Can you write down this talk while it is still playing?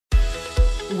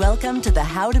Welcome to the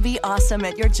How to Be Awesome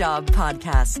at Your Job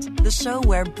podcast, the show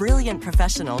where brilliant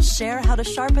professionals share how to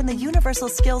sharpen the universal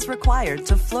skills required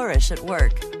to flourish at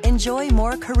work. Enjoy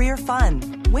more career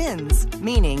fun, wins,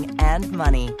 meaning, and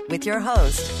money with your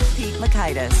host, Pete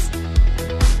Makaitis.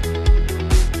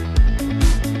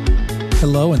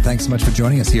 Hello, and thanks so much for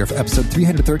joining us here for episode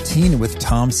 313 with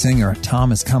Thom Singer.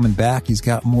 Thom is coming back. He's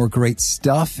got more great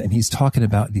stuff, and he's talking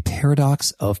about the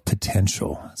paradox of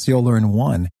potential. So you'll learn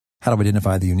 1, how to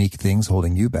identify the unique things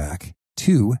holding you back.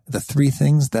 2, the 3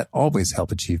 things that always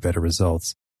help achieve better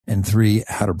results. And 3,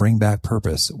 how to bring back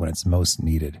purpose when it's most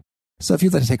needed. So if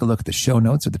you'd like to take a look at the show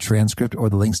notes or the transcript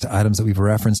or the links to items that we've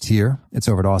referenced here, it's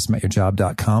over at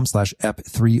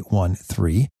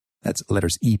awesomeatyourjob.com/ep313. That's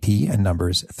letters EP and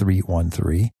numbers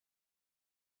 313.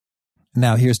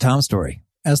 Now here's Thom's story.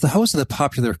 As the host of the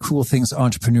popular Cool Things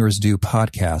Entrepreneurs Do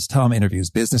podcast, Thom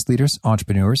interviews business leaders,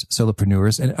 entrepreneurs,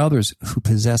 solopreneurs, and others who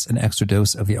possess an extra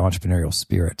dose of the entrepreneurial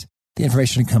spirit. The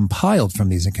information compiled from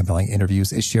these compelling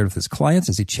interviews is shared with his clients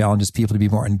as he challenges people to be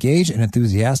more engaged and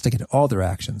enthusiastic in all their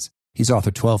actions. He's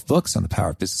authored 12 books on the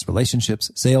power of business relationships,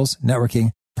 sales,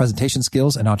 networking, presentation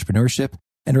skills, and entrepreneurship,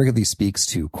 and regularly speaks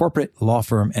to corporate, law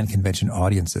firm, and convention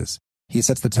audiences. He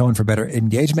sets the tone for better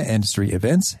engagement at industry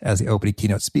events as the opening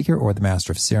keynote speaker or the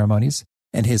master of ceremonies.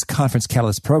 And his Conference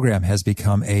Catalyst program has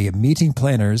become a meeting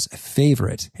planner's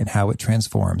favorite in how it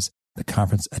transforms the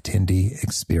conference attendee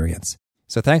experience.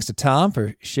 So thanks to Thom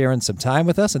for sharing some time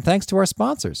with us, and thanks to our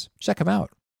sponsors. Check them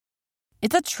out.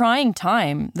 It's a trying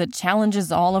time that challenges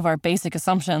all of our basic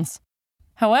assumptions.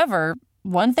 However,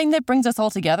 one thing that brings us all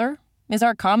together is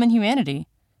our common humanity.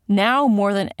 Now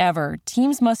more than ever,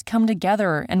 teams must come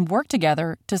together and work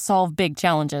together to solve big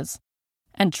challenges.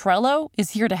 And Trello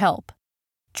is here to help.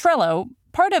 Trello,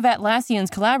 part of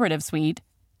Atlassian's collaborative suite,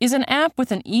 is an app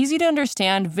with an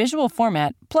easy-to-understand visual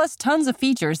format plus tons of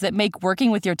features that make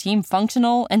working with your team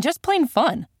functional and just plain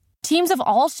fun. Teams of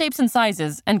all shapes and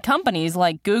sizes and companies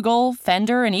like Google,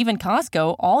 Fender, and even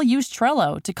Costco all use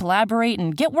Trello to collaborate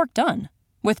and get work done.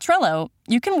 With Trello,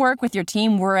 you can work with your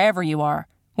team wherever you are,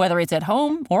 whether it's at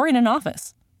home or in an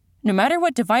office. No matter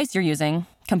what device you're using,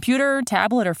 computer,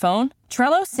 tablet, or phone,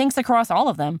 Trello syncs across all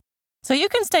of them, so you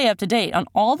can stay up to date on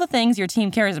all the things your team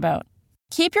cares about.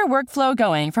 Keep your workflow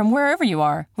going from wherever you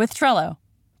are with Trello.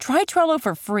 Try Trello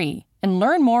for free and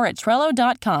learn more at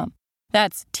Trello.com.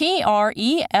 That's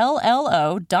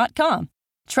Trello.com.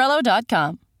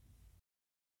 Trello.com.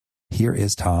 Here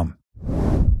is Thom.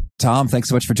 Thom, thanks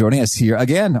so much for joining us here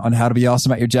again on How to Be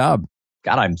Awesome at Your Job.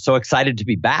 God, I'm so excited to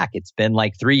be back. It's been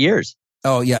like 3 years.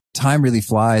 Oh, yeah. Time really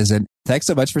flies. And thanks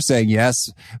so much for saying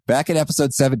yes. Back in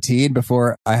episode 17,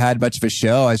 before I had much of a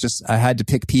show, I had to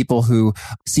pick people who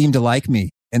seemed to like me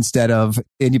instead of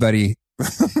anybody.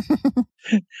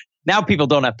 Now people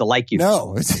don't have to like you.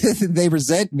 No, they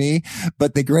resent me,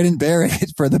 but they grin and bear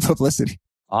it for the publicity.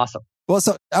 Awesome. Well,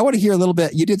 so I want to hear a little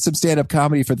bit. You did some stand-up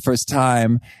comedy for the first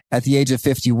time at the age of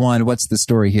 51. What's the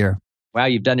story here? Wow,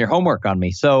 you've done your homework on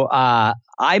me. So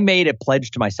I made a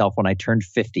pledge to myself when I turned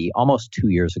 50, almost 2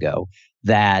 years ago,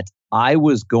 that I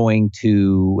was going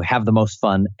to have the most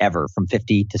fun ever from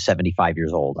 50 to 75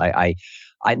 years old. I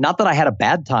not that I had a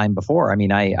bad time before. I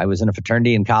mean, I was in a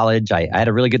fraternity in college. I had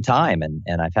a really good time,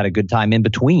 and I've had a good time in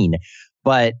between.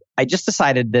 But I just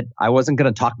decided that I wasn't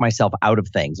going to talk myself out of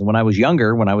things. And when I was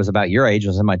younger, when I was about your age, I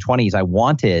was in my 20s, I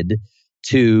wanted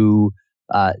to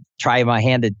try my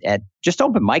hand at just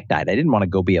open mic night. I didn't want to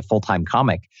go be a full-time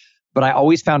comic, but I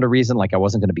always found a reason like I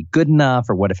wasn't going to be good enough,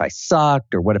 or what if I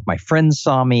sucked, or what if my friends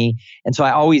saw me? And so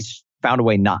I always found a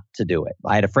way not to do it.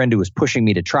 I had a friend who was pushing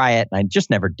me to try it, and I just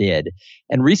never did.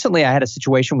 And recently I had a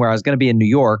situation where I was going to be in New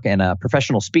York, and a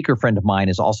professional speaker friend of mine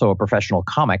is also a professional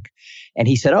comic. And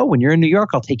he said, "Oh, when you're in New York,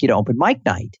 I'll take you to open mic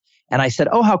night." And I said,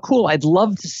 "Oh, how cool. I'd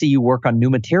love to see you work on new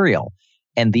material."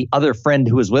 And the other friend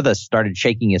who was with us started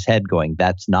shaking his head going,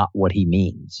 "That's not what he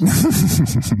means."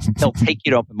 He'll take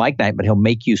you to open mic night, but he'll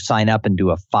make you sign up and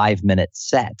do a 5-minute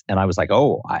set. And I was like,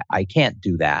 "Oh, I can't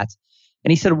do that."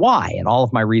 And he said, "Why?" And all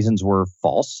of my reasons were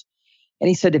false. And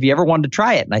he said, "Have you ever wanted to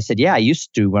try it?" And I said, "Yeah, I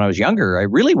used to when I was younger. I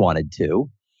really wanted to."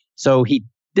 So he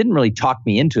didn't really talk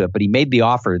me into it, but he made the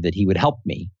offer that he would help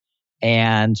me.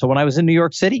 And so when I was in New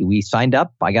York City, we signed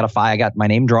up. I got my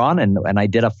name drawn, and I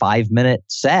did a 5-minute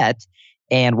set.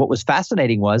 And what was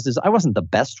fascinating is I wasn't the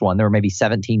best one. There were maybe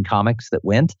 17 comics that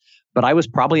went, but I was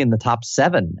probably in the top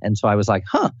 7. And so I was like,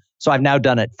 So I've now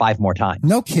done it 5 more times.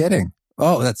 No kidding.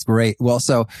 Oh, that's great. Well,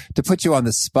 so to put you on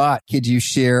the spot, could you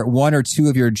share 1 or 2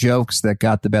 of your jokes that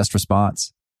got the best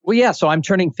response? Well, yeah. So I'm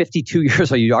turning 52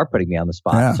 years old. You are putting me on the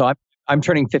spot. Yeah. So I'm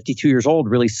turning 52 years old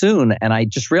really soon. And I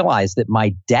just realized that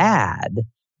my dad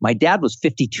My dad was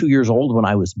 52 years old when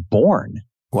I was born.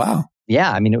 Wow.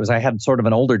 Yeah, I mean, I had sort of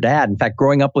an older dad. In fact,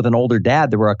 growing up with an older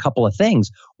dad, there were a couple of things.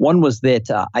 One was that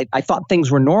I thought things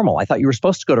were normal. I thought you were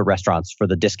supposed to go to restaurants for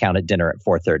the discounted dinner at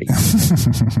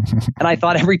 4:30. And I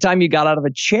thought every time you got out of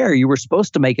a chair, you were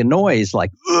supposed to make a noise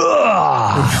like,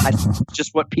 ugh.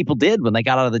 Just what people did when they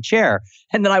got out of the chair.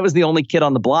 And then I was the only kid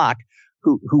on the block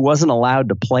who wasn't allowed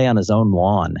to play on his own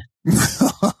lawn.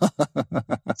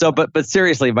 So, but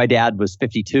seriously, my dad was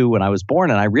 52 when I was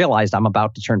born, and I realized I'm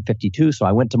about to turn 52. So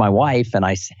I went to my wife and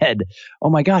I said, "Oh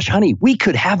my gosh, honey, we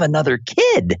could have another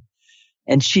kid."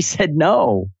 And she said,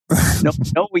 no,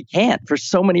 we can't for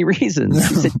so many reasons.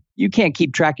 She said, "You can't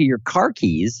keep track of your car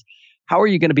keys. How are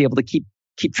you going to be able to keep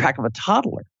track of a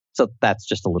toddler?" So that's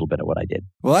just a little bit of what I did.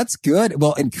 Well, that's good.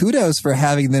 Well, and kudos for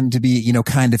having them to be,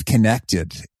 kind of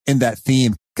connected in that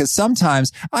theme. Because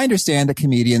sometimes I understand that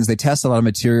comedians, they test a lot of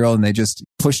material and they just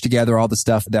push together all the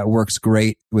stuff that works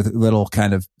great with a little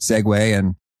kind of segue.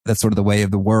 And that's sort of the way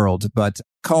of the world. But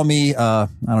call me, I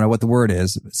don't know what the word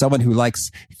is, someone who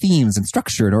likes themes and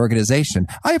structure and organization.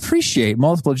 I appreciate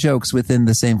multiple jokes within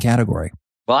the same category.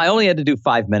 Well, I only had to do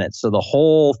 5 minutes. So the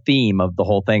whole theme of the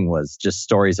whole thing was just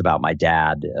stories about my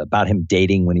dad, about him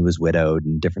dating when he was widowed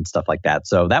and different stuff like that.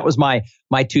 So that was my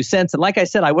 2 cents. And like I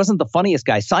said, I wasn't the funniest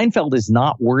guy. Seinfeld is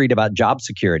not worried about job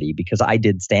security because I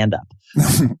did stand up.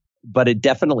 But it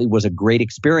definitely was a great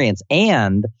experience.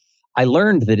 And I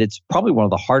learned that it's probably one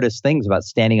of the hardest things about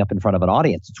standing up in front of an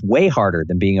audience. It's way harder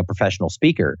than being a professional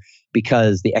speaker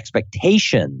because the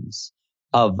expectations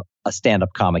of a stand-up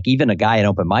comic, even a guy at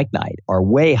open mic night, are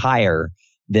way higher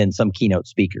than some keynote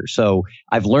speakers. So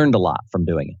I've learned a lot from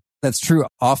doing it. That's true.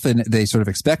 Often they sort of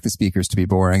expect the speakers to be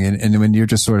boring. And when you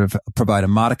just sort of provide a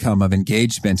modicum of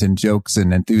engagement and jokes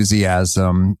and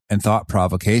enthusiasm and thought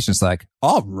provocation, it's like,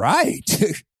 all right.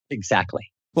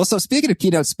 Exactly. Well, so speaking of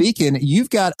keynote speaking, you've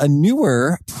got a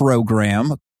newer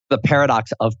program. The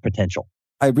Paradox of Potential.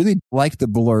 I really like the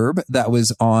blurb that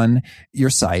was on your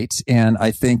site. And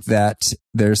I think that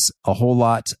there's a whole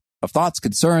lot of thoughts,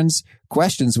 concerns,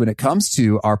 questions when it comes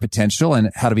to our potential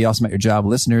and how to be awesome at your job.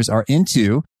 Listeners are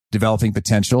into developing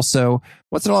potential. So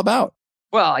what's it all about?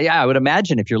 Well, yeah, I would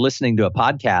imagine if you're listening to a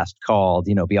podcast called,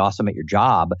 Be Awesome at Your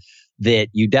Job, that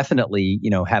you definitely,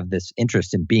 have this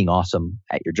interest in being awesome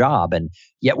at your job. And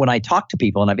yet when I talk to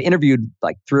people, and I've interviewed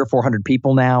like 300 or 400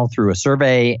 people now through a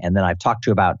survey, and then I've talked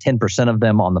to about 10% of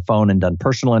them on the phone and done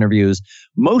personal interviews,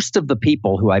 most of the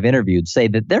people who I've interviewed say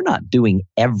that they're not doing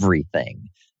everything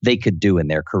they could do in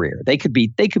their career. They could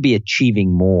be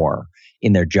achieving more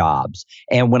in their jobs.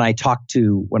 And when I talk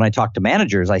to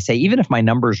managers, I say, even if my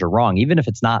numbers are wrong, even if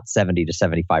it's not 70 to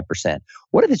 75%,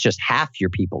 what if it's just half your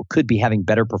people could be having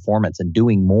better performance and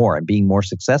doing more and being more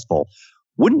successful?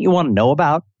 Wouldn't you want to know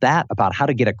about that, about how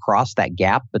to get across that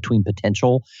gap between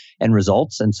potential and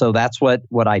results? And so that's what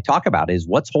I talk about is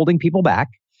what's holding people back.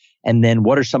 And then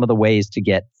what are some of the ways to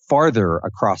get farther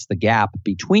across the gap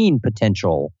between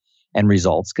potential and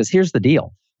results? Because here's the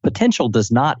deal. Potential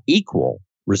does not equal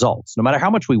results, no matter how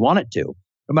much we want it to,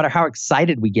 no matter how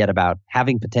excited we get about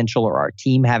having potential or our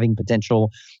team having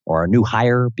potential or a new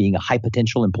hire being a high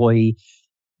potential employee,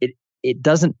 it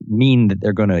doesn't mean that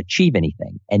they're going to achieve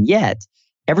anything. And yet,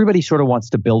 everybody sort of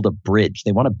wants to build a bridge.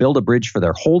 They want to build a bridge for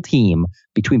their whole team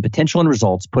between potential and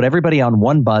results, put everybody on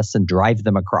one bus and drive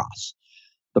them across.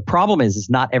 The problem is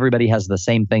not everybody has the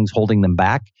same things holding them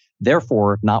back.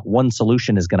 Therefore, not one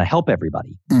solution is going to help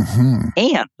everybody. Mm-hmm.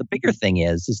 And the bigger thing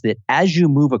is that as you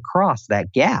move across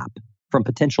that gap from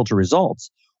potential to results,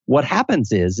 what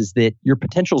happens is that your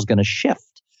potential is going to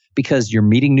shift because you're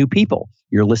meeting new people.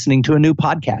 You're listening to a new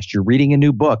podcast. You're reading a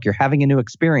new book. You're having a new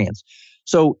experience.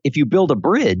 So if you build a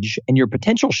bridge and your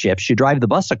potential shifts, you drive the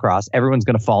bus across, everyone's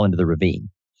going to fall into the ravine.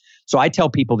 So I tell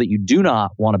people that you do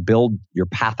not want to build your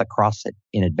path across it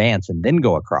in advance and then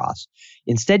go across.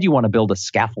 Instead, you want to build a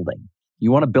scaffolding.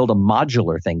 You want to build a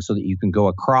modular thing so that you can go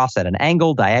across at an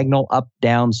angle, diagonal, up,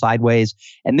 down, sideways.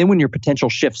 And then when your potential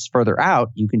shifts further out,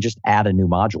 you can just add a new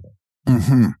module.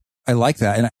 Mm-hmm. I like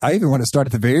that. And I even want to start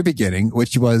at the very beginning,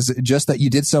 which was just that you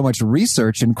did so much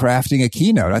research in crafting a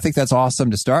keynote. I think that's awesome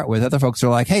to start with. Other folks are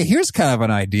like, hey, here's kind of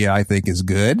an idea I think is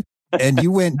good. And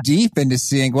you went deep into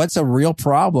seeing what's a real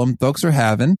problem folks are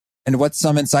having and what's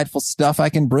some insightful stuff I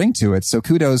can bring to it. So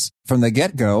kudos from the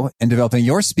get-go in developing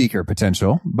your speaker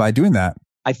potential by doing that.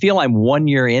 I feel I'm 1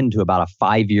 year into about a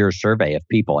 5-year survey of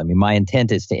people. I mean, my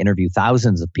intent is to interview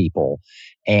thousands of people.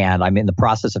 And I'm in the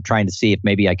process of trying to see if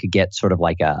maybe I could get sort of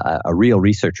like a real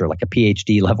researcher, like a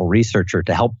PhD level researcher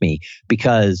to help me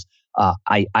because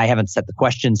I haven't set the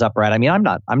questions up right. I mean, I'm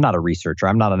not a researcher.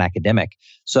 I'm not an academic.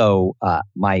 So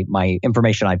my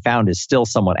information I found is still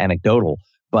somewhat anecdotal.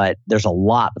 but there's a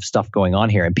lot of stuff going on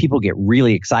here and people get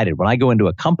really excited. When I go into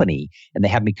a company and they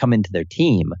have me come into their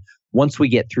team, once we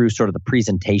get through sort of the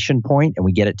presentation point and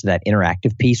we get it to that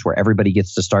interactive piece where everybody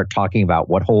gets to start talking about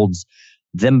what holds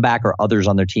them back or others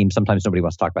on their team. Sometimes nobody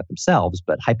wants to talk about themselves,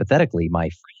 but hypothetically, my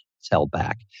friend is held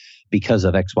back because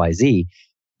of XYZ.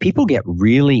 People get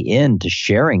really into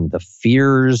sharing the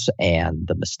fears and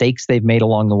the mistakes they've made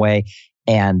along the way.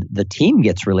 And the team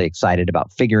gets really excited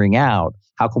about figuring out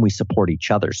how can we support each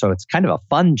other. So it's kind of a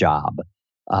fun job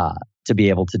to be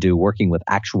able to do working with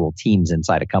actual teams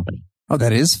inside a company. Oh,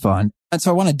 that is fun. And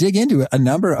so I want to dig into a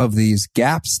number of these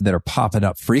gaps that are popping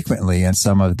up frequently and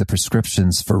some of the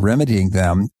prescriptions for remedying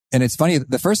them. And it's funny,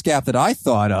 the first gap that I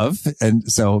thought of, and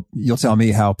so you'll tell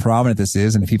me how prominent this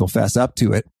is and if people fess up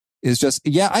to it, is just,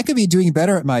 yeah, I could be doing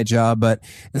better at my job, but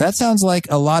that sounds like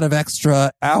a lot of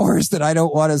extra hours that I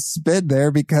don't want to spend there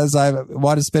because I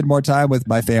want to spend more time with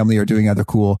my family or doing other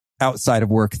cool outside of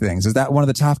work things. Is that one of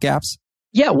the top gaps?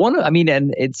 Yeah,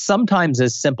 and it's sometimes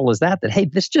as simple as that, hey,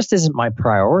 this just isn't my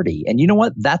priority. And you know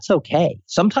what? That's okay.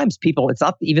 Sometimes people, it's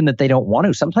not even that they don't want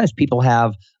to. Sometimes people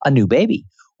have a new baby.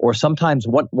 Or sometimes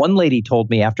one lady told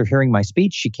me after hearing my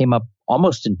speech, she came up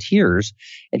almost in tears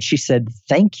and she said,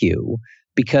 thank you,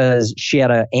 because she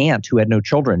had an aunt who had no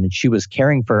children and she was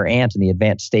caring for her aunt in the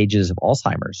advanced stages of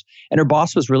Alzheimer's. And her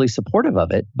boss was really supportive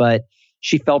of it, but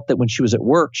she felt that when she was at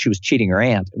work, she was cheating her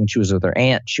aunt. And when she was with her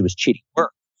aunt, she was cheating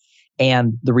work.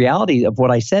 And the reality of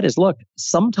what I said is, look,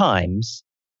 sometimes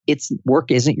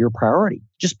work isn't your priority.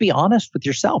 Just be honest with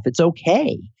yourself. It's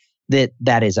okay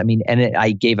that is.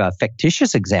 I gave a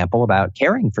fictitious example about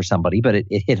caring for somebody, but it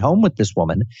hit home with this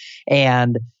woman.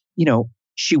 And,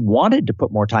 she wanted to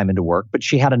put more time into work, but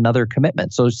she had another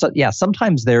commitment. So yeah,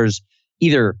 sometimes there's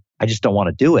either I just don't want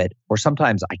to do it, or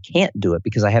sometimes I can't do it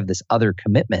because I have this other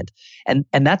commitment. And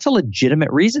that's a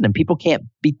legitimate reason, and people can't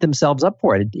beat themselves up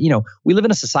for it. We live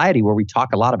in a society where we talk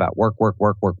a lot about work.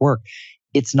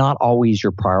 It's not always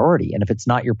your priority. And if it's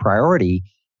not your priority,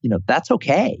 that's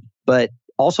okay. But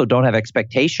also don't have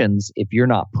expectations if you're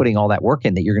not putting all that work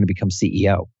in that you're going to become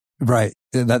CEO. Right.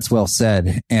 That's well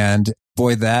said. And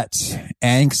boy, that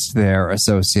angst there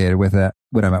associated with that.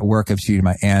 When I'm at work, I'm cheating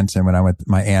my aunt. And when I'm with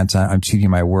my aunt, I'm cheating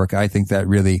my work. I think that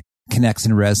really connects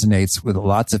and resonates with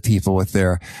lots of people with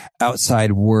their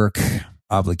outside work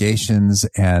obligations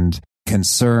and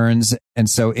concerns. And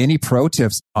so any pro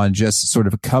tips on just sort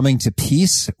of coming to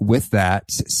peace with that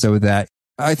so that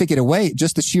I think in a way,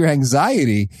 just the sheer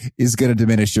anxiety is going to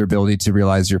diminish your ability to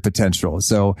realize your potential.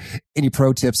 So any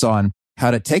pro tips on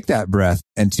how to take that breath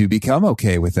and to become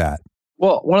okay with that?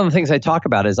 Well, one of the things I talk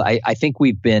about is I think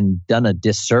we've been done a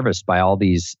disservice by all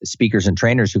these speakers and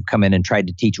trainers who've come in and tried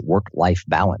to teach work-life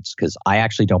balance, because I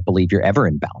actually don't believe you're ever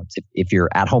in balance. If you're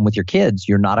at home with your kids,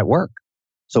 you're not at work.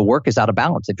 So work is out of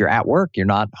balance. If you're at work, you're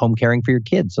not home caring for your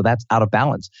kids. So that's out of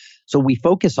balance. So we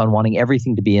focus on wanting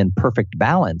everything to be in perfect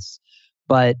balance,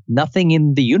 but nothing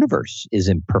in the universe is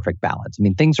in perfect balance.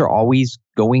 Things are always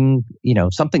going,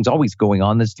 something's always going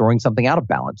on that's throwing something out of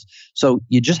balance. So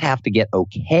you just have to get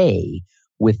okay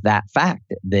with that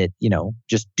fact that,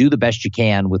 just do the best you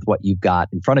can with what you've got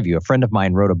in front of you. A friend of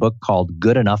mine wrote a book called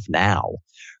Good Enough Now.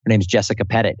 Her name's Jessica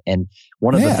Pettit. And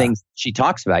one of the things she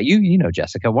talks about, you know,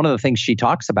 Jessica, one of the things she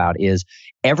talks about is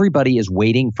everybody is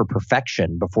waiting for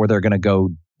perfection before they're going to go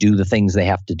do the things they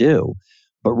have to do.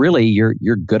 But really, you're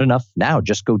good enough now.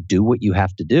 Just go do what you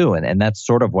have to do. And that's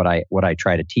sort of what I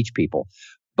try to teach people.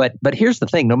 But here's the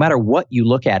thing, no matter what you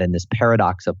look at in this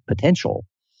paradox of potential,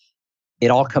 it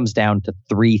all comes down to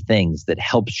three things that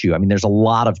helps you. There's a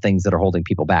lot of things that are holding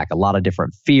people back, a lot of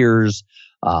different fears,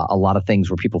 a lot of things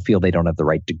where people feel they don't have the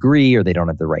right degree or they don't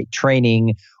have the right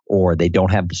training or they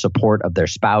don't have the support of their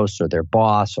spouse or their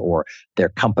boss or their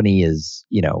company is,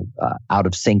 out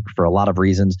of sync for a lot of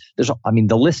reasons.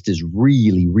 The list is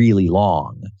really, really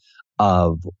long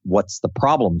of what's the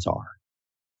problems are.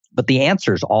 But the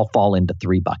answers all fall into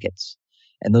three buckets.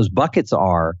 And those buckets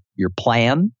are your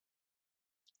plan,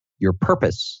 your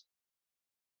purpose,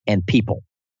 and people.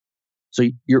 So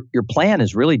your plan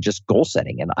is really just goal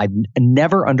setting. And I've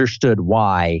never understood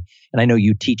why, and I know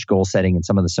you teach goal setting in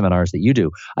some of the seminars that you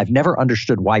do. I've never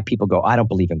understood why people go, I don't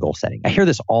believe in goal setting. I hear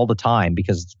this all the time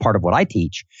because it's part of what I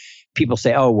teach. People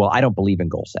say, oh, well, I don't believe in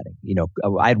goal setting.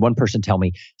 I had one person tell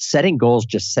me, setting goals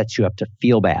just sets you up to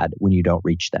feel bad when you don't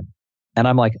reach them. And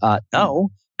I'm like, no,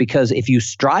 because if you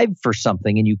strive for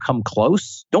something and you come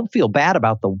close, don't feel bad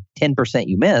about the 10%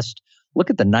 you missed. Look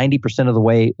at the 90% of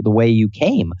the way you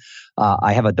came.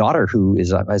 I have a daughter who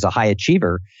is a high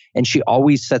achiever, and she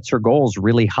always sets her goals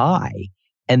really high.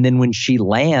 And then when she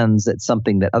lands at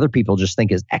something that other people just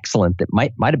think is excellent, that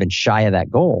might have been shy of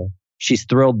that goal, she's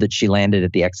thrilled that she landed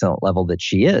at the excellent level that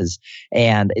she is.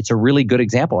 And it's a really good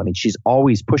example. I mean, she's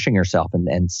always pushing herself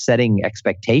and setting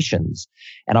expectations.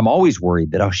 And I'm always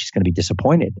worried that, she's going to be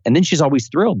disappointed. And then she's always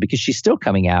thrilled because she's still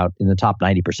coming out in the top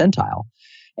 90 percentile.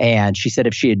 And she said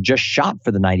if she had just shot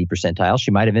for the 90 percentile, she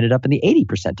might have ended up in the 80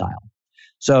 percentile.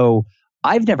 So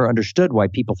I've never understood why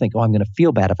people think, I'm going to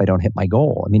feel bad if I don't hit my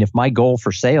goal. I mean, if my goal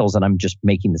for sales, and I'm just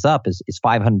making this up, is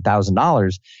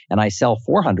 $500,000 and I sell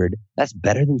 400, that's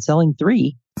better than selling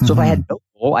 3. So if I had no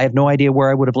goal, I have no idea where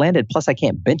I would have landed. Plus, I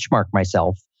can't benchmark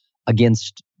myself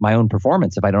against my own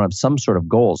performance if I don't have some sort of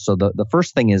goals. So the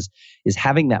first thing is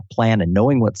having that plan and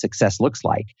knowing what success looks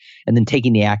like, and then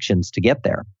taking the actions to get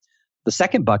there. The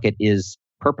second bucket is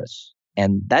purpose.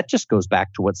 And that just goes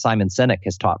back to what Simon Sinek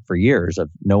has taught for years of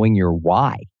knowing your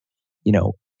why.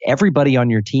 Everybody on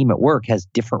your team at work has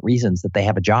different reasons that they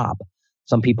have a job.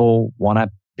 Some people want to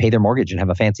pay their mortgage and have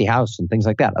a fancy house and things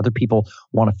like that. Other people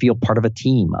want to feel part of a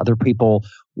team. Other people,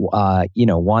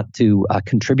 want to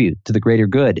contribute to the greater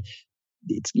good.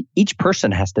 Each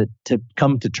person has to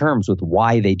come to terms with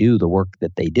why they do the work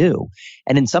that they do.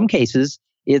 And in some cases,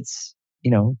 it's,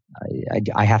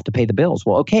 I have to pay the bills.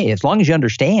 Well, okay, as long as you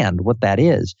understand what that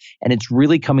is, and it's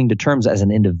really coming to terms as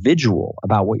an individual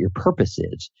about what your purpose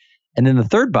is. And then the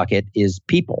third bucket is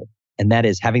people, and that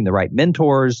is having the right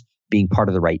mentors, being part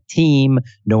of the right team,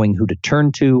 knowing who to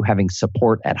turn to, having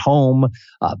support at home.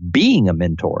 Being a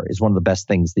mentor is one of the best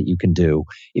things that you can do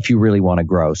if you really want to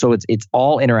grow. So it's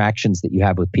all interactions that you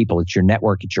have with people. It's your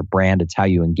network, it's your brand, it's how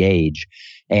you engage.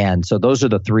 And so those are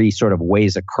the 3 sort of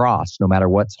ways across. No matter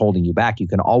what's holding you back, you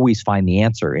can always find the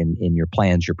answer in your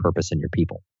plans, your purpose, and your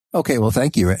people. Okay, well,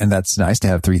 thank you. And that's nice to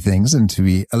have 3 things and to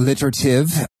be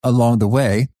alliterative along the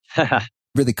way.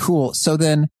 Really cool. So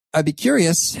then I'd be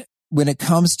curious, when it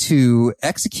comes to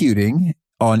executing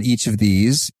on each of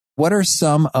these, what are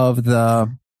some of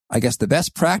the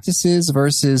best practices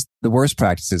versus the worst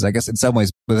practices? I guess in some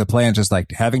ways with a plan, just like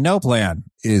having no plan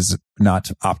is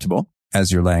not optimal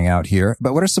as you're laying out here.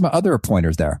 But what are some other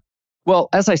pointers there? Well,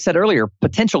 as I said earlier,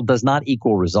 potential does not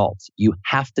equal results. You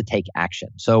have to take action.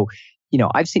 So,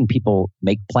 I've seen people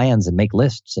make plans and make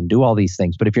lists and do all these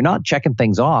things. But if you're not checking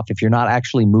things off, if you're not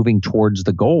actually moving towards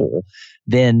the goal,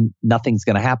 then nothing's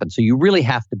going to happen. So you really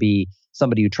have to be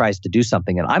somebody who tries to do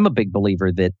something. And I'm a big believer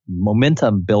that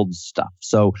momentum builds stuff.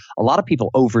 So a lot of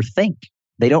people overthink.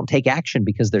 They don't take action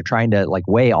because they're trying to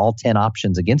weigh all 10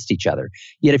 options against each other.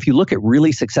 Yet if you look at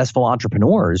really successful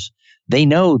entrepreneurs, they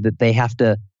know that they have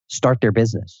to start their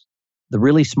business. The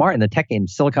really smart in the tech in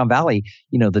Silicon Valley,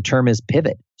 the term is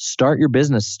pivot. Start your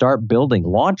business, start building,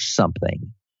 launch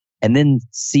something, and then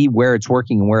see where it's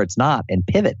working and where it's not, and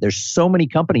pivot. There's so many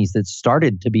companies that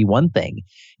started to be one thing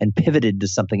and pivoted to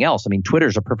something else. I mean,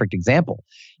 Twitter's a perfect example.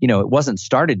 It wasn't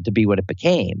started to be what it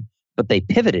became, but they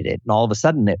pivoted it, and all of a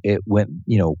sudden it went,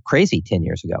 crazy 10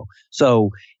 years ago.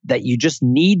 So that you just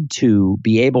need to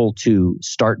be able to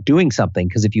start doing something,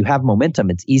 because if you have momentum,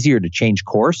 it's easier to change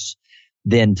course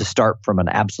than to start from an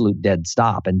absolute dead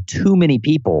stop. And too many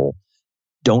people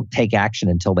don't take action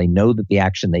until they know that the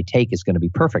action they take is going to be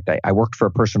perfect. I worked for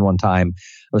a person one time.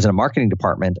 I was in a marketing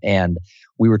department, and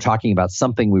we were talking about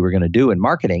something we were going to do in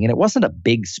marketing. And it wasn't a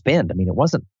big spend. I mean, it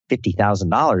wasn't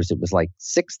 $50,000. It was like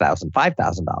 $6,000,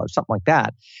 $5,000, something like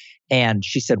that. And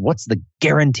she said, what's the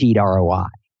guaranteed ROI?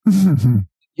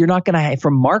 You're not going to,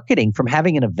 from marketing, from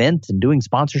having an event and doing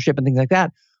sponsorship and things like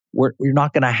that, you're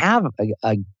not going to have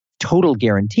a total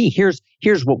guarantee.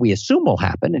 Here's what we assume will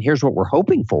happen, and here's what we're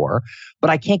hoping for. But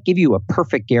I can't give you a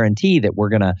perfect guarantee that we're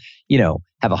going to,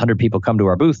 have 100 people come to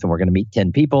our booth and we're going to meet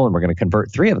 10 people and we're going to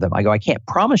convert 3 of them. I go, I can't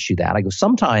promise you that. I go,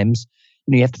 sometimes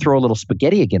you have to throw a little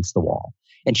spaghetti against the wall.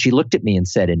 And she looked at me and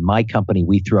said, in my company,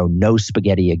 we throw no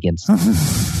spaghetti against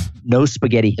no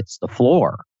spaghetti hits the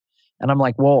floor. And I'm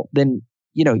like, well, then,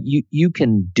 you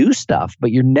can do stuff,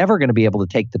 but you're never going to be able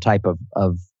to take the type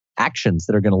of actions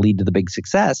that are going to lead to the big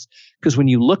success. Because when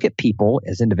you look at people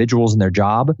as individuals in their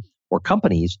job or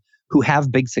companies who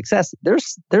have big success,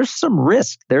 there's some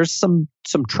risk. There's some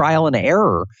trial and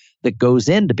error that goes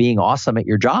into being awesome at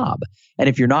your job. And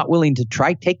if you're not willing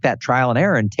to take that trial and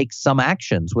error and take some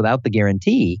actions without the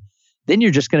guarantee, then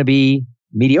you're just going to be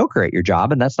mediocre at your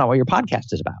job. And that's not what your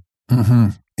podcast is about. Mm-hmm.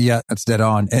 Yeah, that's dead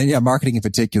on. And yeah, marketing in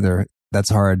particular, that's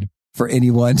hard for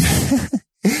anyone.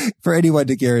 For anyone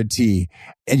to guarantee.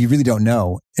 And you really don't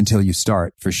know until you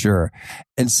start, for sure.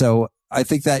 And so I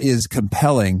think that is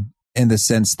compelling in the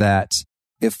sense that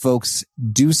if folks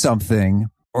do something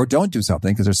or don't do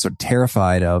something because they're sort of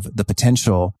terrified of the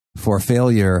potential for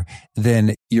failure,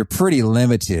 then you're pretty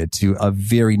limited to a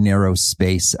very narrow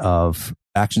space of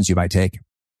actions you might take.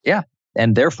 Yeah.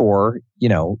 And therefore,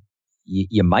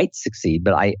 you might succeed.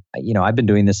 But I've been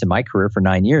doing this in my career for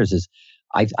 9 years. Is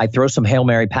I throw some Hail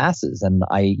Mary passes, and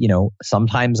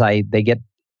sometimes they get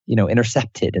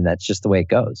intercepted, and that's just the way it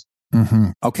goes. Mm-hmm.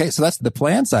 Okay, so that's the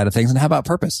plan side of things. And how about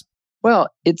purpose? Well,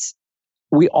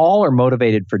 we all are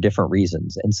motivated for different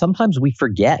reasons, and sometimes we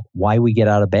forget why we get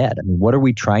out of bed. I mean, what are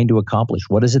we trying to accomplish?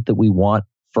 What is it that we want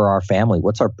for our family?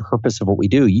 What's our purpose of what we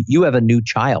do? You have a new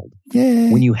child.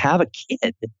 Yay. When you have a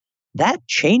kid, that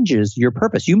changes your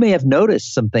purpose. You may have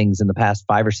noticed some things in the past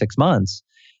 5 or 6 months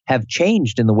have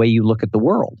changed in the way you look at the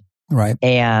world. Right.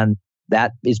 And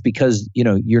that is because,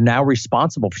 you're now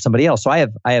responsible for somebody else. So I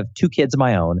have 2 kids of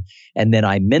my own, and then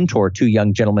I mentor 2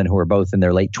 young gentlemen who are both in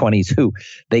their late 20s who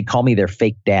they call me their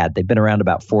fake dad. They've been around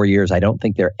about 4 years. I don't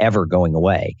think they're ever going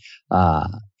away.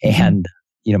 And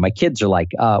my kids are like,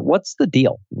 what's the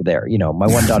deal there? My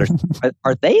one daughter,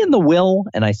 are they in the will?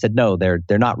 And I said, no, they're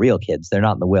not real kids. They're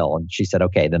not in the will. And she said,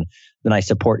 okay, then I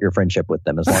support your friendship with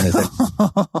them as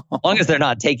long as they're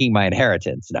not taking my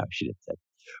inheritance. No, she didn't say.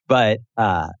 But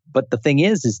the thing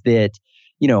is that,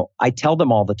 I tell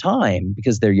them all the time,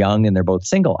 because they're young and they're both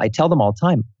single. I tell them all the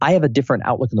time, I have a different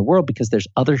outlook in the world because there's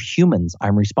other humans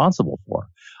I'm responsible for.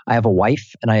 I have a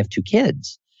wife and I have 2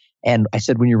 kids. And I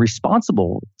said, when you're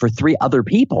responsible for 3 other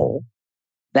people,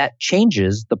 that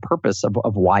changes the purpose of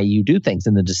why you do things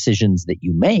and the decisions that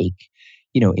you make,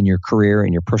 in your career,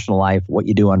 in your personal life, what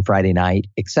you do on Friday night,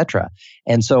 etc.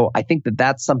 And so I think that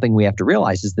that's something we have to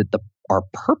realize, is that our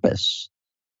purpose,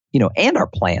 and our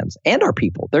plans and our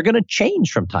people, they're going to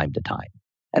change from time to time.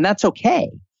 And that's okay.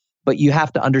 But you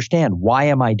have to understand, why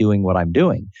am I doing what I'm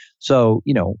doing? So,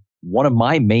 one of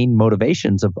my main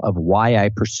motivations of why I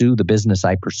pursue the business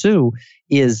I pursue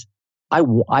is I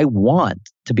want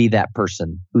to be that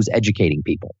person who's educating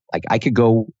people. Like, I could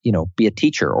go, be a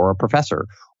teacher or a professor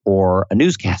or a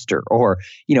newscaster, or,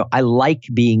 I like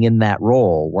being in that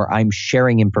role where I'm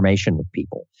sharing information with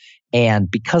people.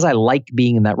 And because I like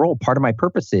being in that role, part of my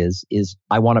purpose is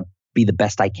I want to be the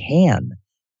best I can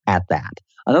at that.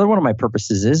 Another one of my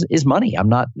purposes is money. I'm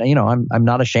not, I'm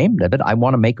not ashamed of it. I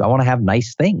want to have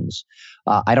nice things.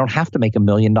 I don't have to make $1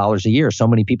 million a year. So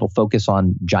many people focus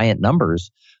on giant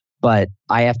numbers, but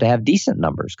I have to have decent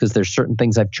numbers because there's certain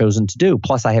things I've chosen to do.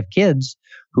 Plus, I have kids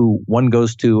who, one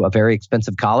goes to a very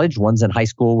expensive college, one's in high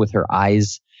school with her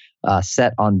eyes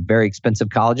set on very expensive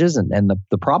colleges. And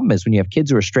the problem is, when you have kids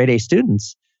who are straight A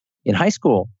students in high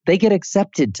school, they get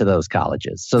accepted to those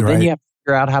colleges. So then you have to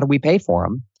figure out, how do we pay for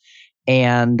them?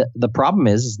 And the problem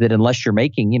is that unless you're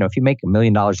making, if you make $1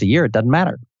 million a year, it doesn't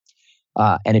matter.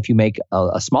 And if you make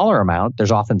a smaller amount,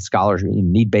 there's often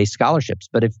need-based scholarships.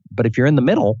 But if you're in the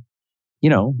middle,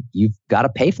 you've got to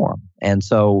pay for them. And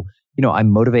so,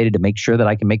 I'm motivated to make sure that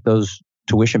I can make those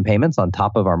tuition payments on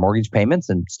top of our mortgage payments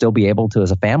and still be able to, as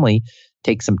a family,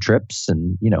 take some trips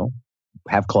and,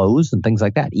 have clothes and things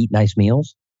like that, eat nice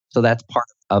meals. So that's part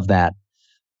of that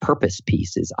purpose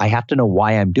piece, is I have to know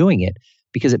why I'm doing it,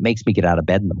 because it makes me get out of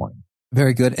bed in the morning.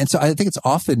 Very good. And so I think it's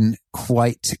often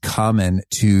quite common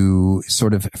to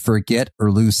sort of forget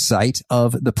or lose sight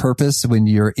of the purpose when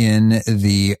you're in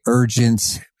the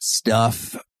urgent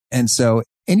stuff. And so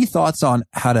any thoughts on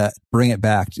how to bring it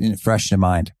back fresh in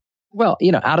mind? Well,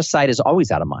 out of sight is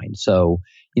always out of mind. So,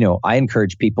 I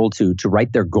encourage people to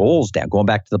write their goals down. Going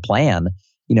back to the plan,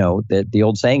 the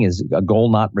old saying is, a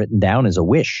goal not written down is a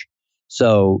wish.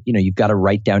 So, you've got to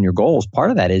write down your goals.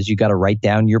 Part of that is you got to write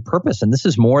down your purpose. And this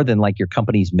is more than like your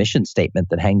company's mission statement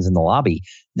that hangs in the lobby.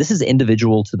 This is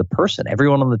individual to the person.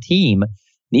 Everyone on the team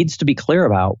needs to be clear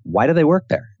about, why do they work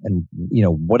there? And,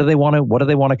 what do they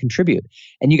want to contribute?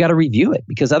 And you got to review it,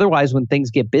 because otherwise, when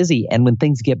things get busy and when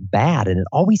things get bad, and it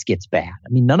always gets bad. I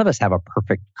mean, none of us have a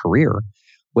perfect career,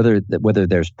 whether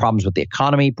there's problems with the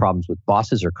economy, problems with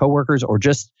bosses or coworkers, or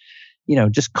just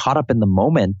caught up in the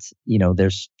moment,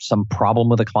 there's some problem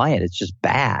with a client. It's just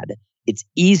bad. It's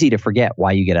easy to forget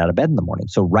why you get out of bed in the morning.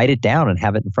 So write it down and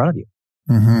have it in front of you.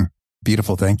 Mm-hmm.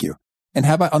 Beautiful. Thank you. And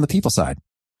how about on the people side?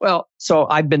 Well, so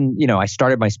I've been, I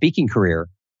started my speaking career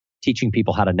teaching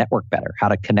people how to network better, how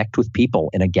to connect with people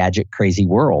in a gadget crazy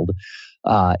world,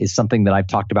 is something that I've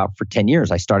talked about for 10 years.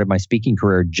 I started my speaking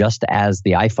career just as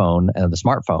the iPhone, the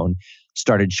smartphone,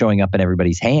 started showing up in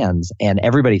everybody's hands, and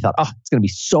everybody thought, it's going to be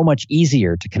so much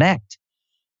easier to connect.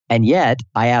 And yet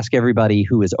I ask everybody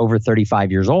who is over 35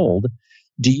 years old,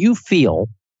 do you feel,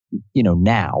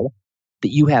 now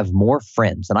that you have more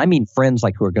friends? And I mean friends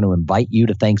like who are going to invite you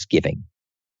to Thanksgiving.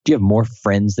 Do you have more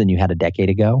friends than you had a decade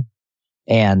ago?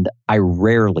 And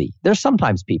there's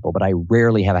sometimes people, but I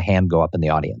rarely have a hand go up in the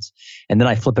audience. And then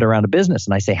I flip it around to business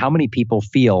and I say, how many people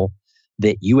feel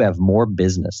that you have more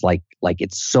business? Like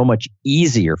it's so much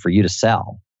easier for you to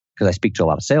sell because I speak to a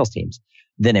lot of sales teams,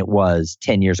 than it was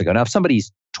 10 years ago. Now, if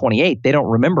somebody's 28, they don't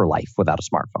remember life without a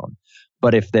smartphone.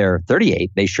 But if they're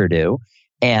 38, they sure do.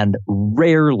 And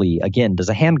rarely, again, does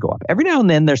a hand go up. Every now and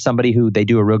then there's somebody who they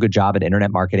do a real good job at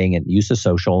internet marketing and use of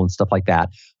social and stuff like that.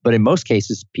 But in most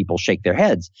cases, people shake their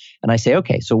heads. And I say,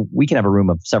 okay, so we can have a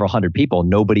room of several hundred people.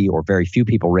 Nobody or very few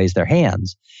people raise their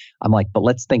hands. I'm like, but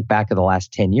let's think back to the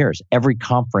last 10 years. Every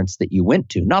conference that you went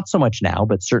to, not so much now,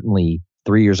 but certainly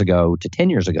 3 years ago to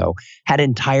 10 years ago, had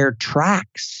entire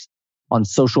tracks on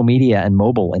social media and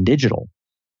mobile and digital.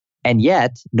 And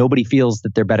yet, nobody feels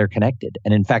that they're better connected.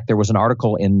 And in fact, there was an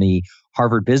article in the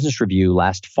Harvard Business Review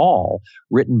last fall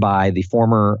written by the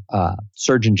former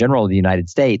Surgeon General of the United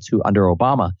States who under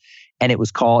Obama. And it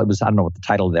was, I don't know what the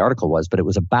title of the article was, but it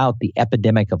was about the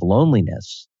epidemic of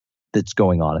loneliness that's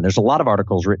going on. And there's a lot of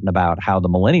articles written about how the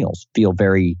millennials feel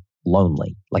very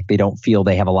lonely, like they don't feel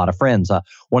they have a lot of friends.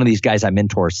 One of these guys I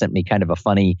mentor sent me kind of a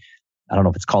funny, I don't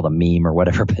know if it's called a meme or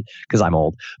whatever, but because I'm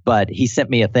old, but he sent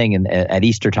me a thing at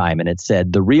Easter time and it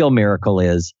said, the real miracle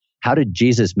is, how did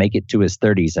Jesus make it to his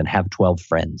 30s and have 12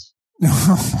 friends?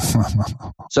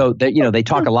 So they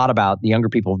talk a lot about the younger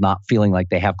people not feeling like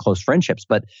they have close friendships.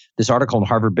 But this article in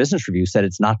Harvard Business Review said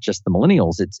it's not just the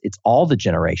millennials, it's all the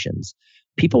generations.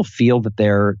 People feel that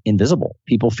they're invisible.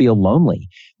 People feel lonely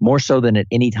more so than at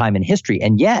any time in history.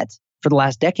 And yet, for the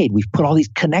last decade, we've put all these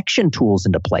connection tools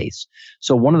into place.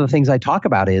 So one of the things I talk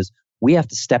about is we have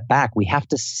to step back. We have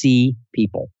to see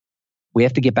people. We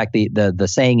have to get back. The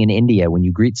saying in India when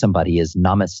you greet somebody is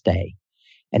namaste.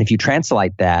 And if you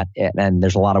translate that, and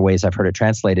there's a lot of ways I've heard it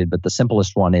translated, but the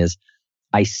simplest one is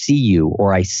I see you,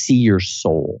 or I see your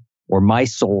soul, or my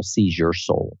soul sees your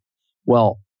soul.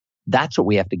 Well, that's what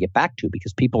we have to get back to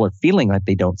because people are feeling like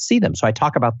they don't see them. So I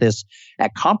talk about this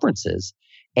at conferences.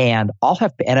 And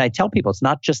I tell people it's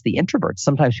not just the introverts.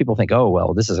 Sometimes people think, oh,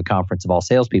 well, this is a conference of all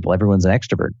salespeople. Everyone's an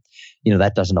extrovert.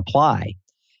 That doesn't apply.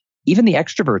 Even the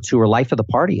extroverts who are life of the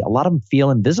party, a lot of them feel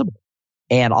invisible.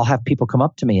 And I'll have people come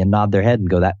up to me and nod their head and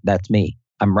go, that's me.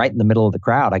 I'm right in the middle of the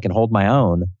crowd. I can hold my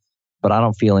own, but I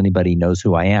don't feel anybody knows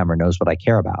who I am or knows what I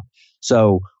care about.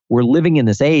 So we're living in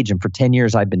this age. And for 10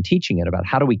 years, I've been teaching it about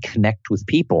how do we connect with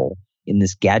people in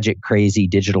this gadget crazy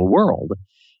digital world.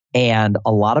 And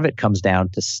a lot of it comes down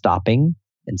to stopping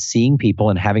and seeing people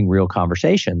and having real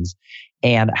conversations.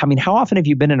 And I mean, how often have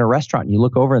you been in a restaurant and you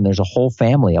look over and there's a whole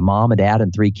family, a mom, a dad,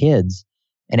 and 3 kids,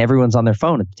 and everyone's on their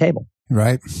phone at the table?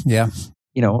 Right. Yeah.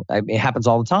 It happens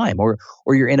all the time. Or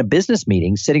you're in a business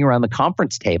meeting sitting around the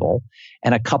conference table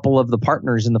and a couple of the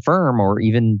partners in the firm or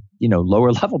even,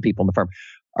 lower level people in the firm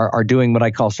are doing what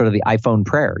I call sort of the iPhone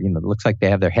prayer. It looks like they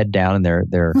have their head down and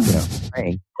they're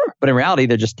praying. But in reality,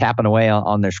 they're just tapping away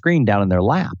on their screen down in their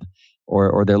lap,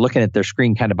 or they're looking at their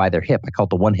screen kind of by their hip. I call it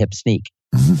the one hip sneak.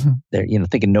 They're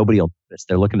thinking nobody will notice.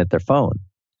 They're looking at their phone.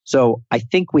 So I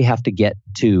think we have to get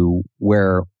to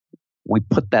where we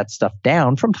put that stuff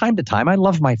down from time to time. I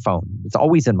love my phone. It's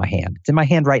always in my hand. It's in my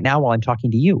hand right now while I'm talking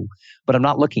to you, but I'm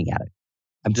not looking at it.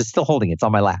 I'm just still holding it. It's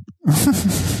on my lap.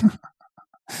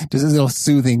 Just a little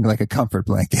soothing, like a comfort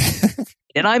blanket.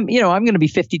 And I'm going to be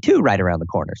 52 right around the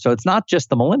corner. So it's not just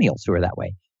the millennials who are that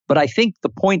way. But I think the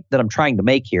point that I'm trying to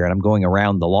make here, and I'm going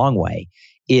around the long way,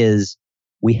 is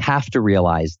we have to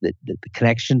realize that the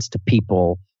connections to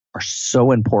people are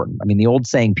so important. I mean, the old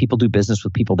saying, people do business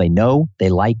with people they know, they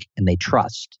like, and they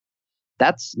trust.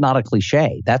 That's not a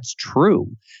cliche. That's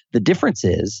true. The difference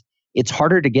is it's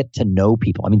harder to get to know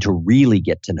people. I mean, to really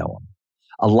get to know them.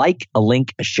 A like, a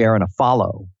link, a share, and a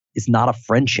follow is not a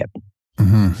friendship.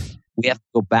 Mm-hmm. We have to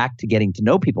go back to getting to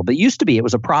know people. But it used to be, it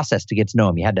was a process to get to know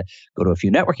them. You had to go to a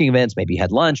few networking events. Maybe you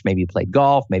had lunch. Maybe you played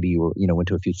golf. Maybe you went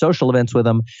to a few social events with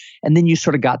them. And then you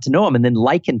sort of got to know them. And then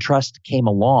like and trust came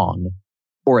along,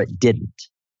 or it didn't.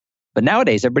 But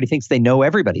nowadays, everybody thinks they know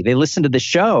everybody. They listen to the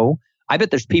show. I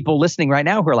bet there's people listening right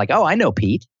now who are like, oh, I know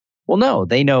Pete. Well, no,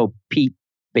 they know Pete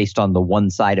based on the one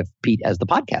side of Pete as the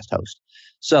podcast host.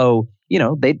 So,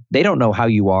 they don't know how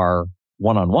you are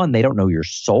one-on-one. They don't know your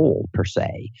soul per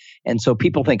se. And so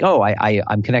people think, oh,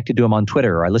 I'm connected to them on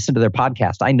Twitter, or I listen to their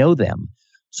podcast. I know them.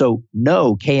 So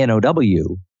know,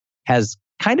 K-N-O-W, has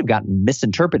kind of gotten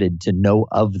misinterpreted to know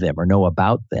of them or know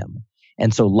about them.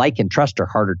 And so like and trust are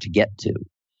harder to get to.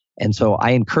 And so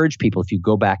I encourage people, if you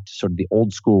go back to sort of the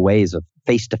old school ways of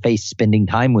face-to-face spending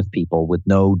time with people with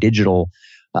no digital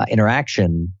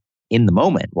interaction in the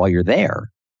moment while you're there,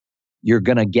 you're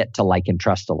going to get to like and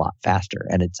trust a lot faster.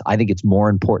 And I think it's more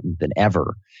important than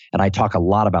ever. And I talk a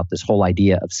lot about this whole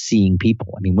idea of seeing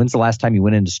people. I mean, when's the last time you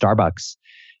went into Starbucks,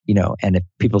 and if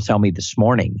people tell me this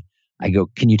morning, I go,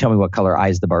 can you tell me what color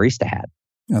eyes the barista had?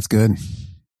 That's good.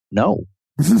 No.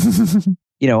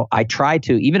 I try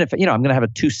to, even if, I'm going to have a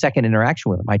 2-second interaction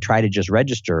with them, I try to just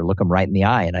register, look them right in the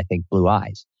eye, and I think blue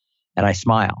eyes. And I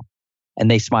smile. And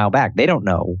they smile back. They don't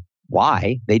know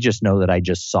why. They just know that I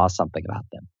just saw something about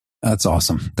them. That's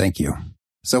awesome. Thank you.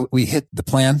 So we hit the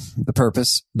plan, the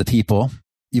purpose, the people.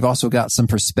 You've also got some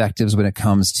perspectives when it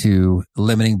comes to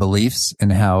limiting beliefs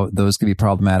and how those can be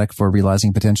problematic for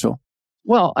realizing potential.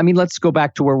 Well, I mean, let's go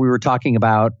back to where we were talking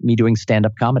about me doing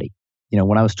stand-up comedy.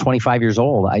 When I was 25 years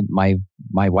old, my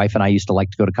wife and I used to like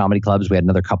to go to comedy clubs. We had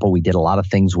another couple we did a lot of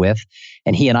things with.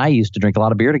 And he and I used to drink a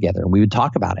lot of beer together, and we would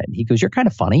talk about it. And he goes, "You're kind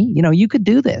of funny. You could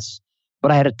do this."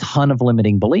 But I had a ton of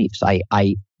limiting beliefs. I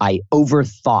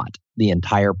overthought the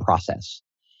entire process.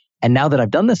 And now that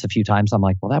I've done this a few times, I'm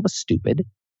like, well, that was stupid.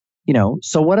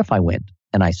 So what if I went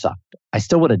and I sucked? I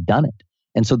still would have done it.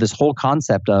 And so this whole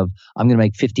concept of I'm going to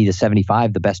make 50 to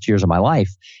 75 the best years of my life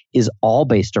is all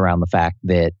based around the fact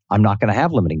that I'm not going to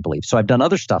have limiting beliefs. So I've done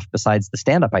other stuff besides the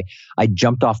stand-up. I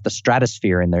jumped off the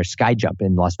stratosphere in their sky jump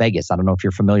in Las Vegas. I don't know if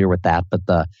you're familiar with that, but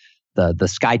the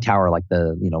sky tower, like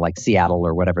like Seattle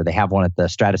or whatever, they have one at the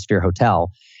Stratosphere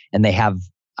Hotel, and they have,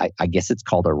 I guess it's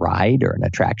called a ride or an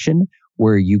attraction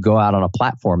where you go out on a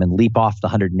platform and leap off the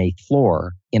 108th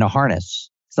floor in a harness.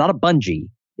 It's not a bungee.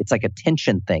 It's like a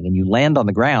tension thing, and you land on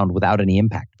the ground without any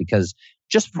impact, because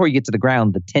just before you get to the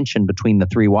ground, the tension between the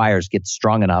 3 wires gets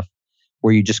strong enough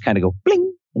where you just kind of go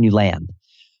bling and you land.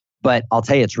 But I'll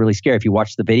tell you, it's really scary. If you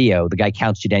watch the video, the guy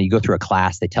counts you down. You go through a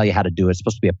class. They tell you how to do it. It's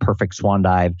supposed to be a perfect swan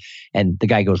dive. And the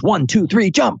guy goes, 1, 2, 3,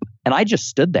 jump. And I just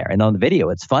stood there. And on the video,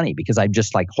 it's funny because I'm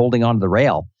just like holding onto the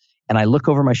rail. And I look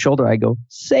over my shoulder. I go,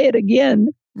 "Say it again."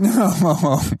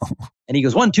 And he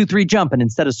goes, 1, 2, 3, jump. And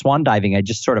instead of swan diving, I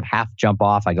just sort of half jump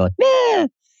off. I go, "Nah."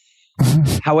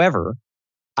 However,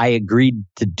 I agreed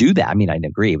to do that. I mean, I didn't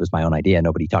agree. It was my own idea.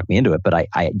 Nobody talked me into it. But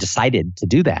I decided to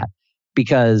do that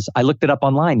because I looked it up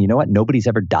online. You know what? Nobody's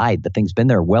ever died. The thing's been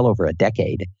there well over a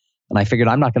decade. And I figured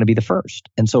I'm not going to be the first.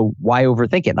 And so why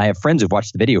overthink it? And I have friends who've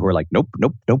watched the video who are like, nope,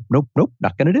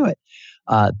 not going to do it.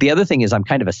 The other thing is I'm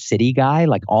kind of a city guy.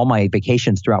 Like all my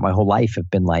vacations throughout my whole life have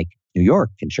been like New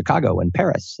York and Chicago and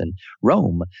Paris and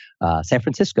Rome, San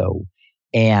Francisco.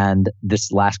 And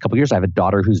this last couple of years, I have a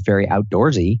daughter who's very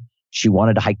outdoorsy. She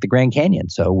wanted to hike the Grand Canyon.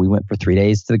 So we went for 3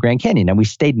 days to the Grand Canyon, and we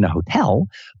stayed in a hotel,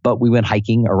 but we went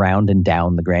hiking around and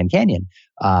down the Grand Canyon.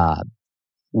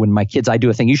 When my kids, I do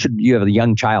a thing, you have a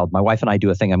young child. My wife and I do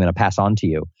a thing I'm going to pass on to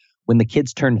you. When the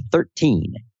kids turn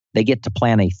 13, they get to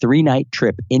plan a 3-night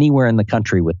trip anywhere in the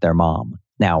country with their mom.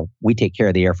 Now, we take care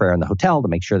of the airfare and the hotel to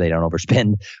make sure they don't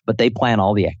overspend, but they plan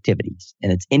all the activities,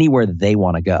 and it's anywhere they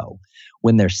want to go.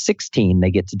 When they're 16,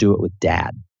 they get to do it with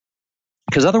dad.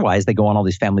 Because otherwise, they go on all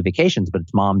these family vacations, but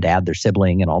it's mom, dad, their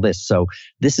sibling, and all this. So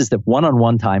this is the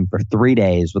one-on-one time for 3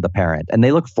 days with a parent, and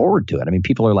they look forward to it. I mean,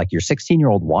 people are like, your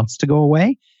 16-year-old wants to go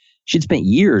away? She'd spent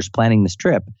years planning this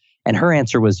trip, and her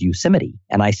answer was Yosemite.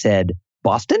 And I said,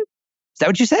 Boston? Is that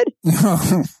what you said?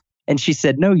 And she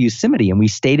said, no, Yosemite. And we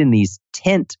stayed in these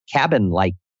tent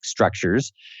cabin-like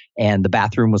structures. And the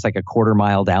bathroom was like a 1/4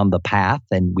 mile down the path.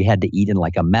 And we had to eat in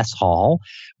like a mess hall.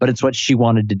 But it's what she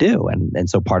wanted to do. And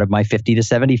so part of my 50 to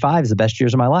 75 is the best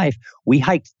years of my life. We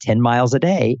hiked 10 miles a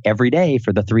day, every day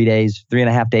for the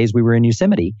 3.5 days we were in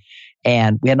Yosemite.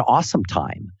 And we had an awesome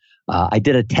time. I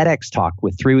did a TEDx talk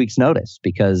with 3 weeks notice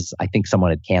because I think someone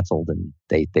had canceled and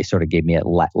they sort of gave me a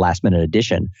last minute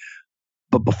addition.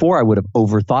 But before I would have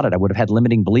overthought it, I would have had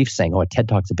limiting beliefs saying, oh, a TED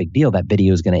Talk's a big deal. That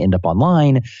video is going to end up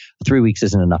online. 3 weeks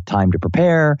isn't enough time to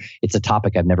prepare. It's a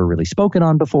topic I've never really spoken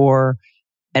on before.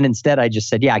 And instead, I just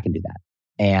said, yeah, I can do that.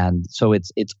 And so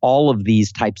it's all of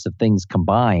these types of things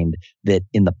combined that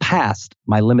in the past,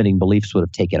 my limiting beliefs would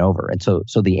have taken over. And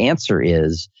so the answer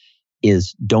is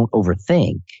don't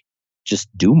overthink, just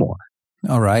do more.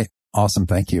 All right. Awesome.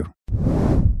 Thank you.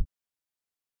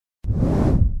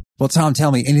 Well, Thom,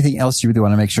 tell me anything else you really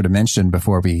want to make sure to mention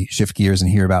before we shift gears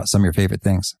and hear about some of your favorite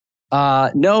things.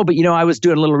 No, but I was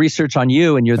doing a little research on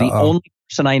you, and you're the only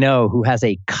person I know who has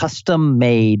a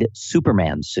custom-made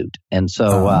Superman suit. And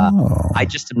so I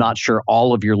just am not sure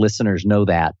all of your listeners know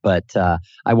that, but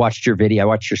I watched your video. I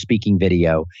watched your speaking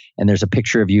video, and there's a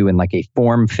picture of you in like a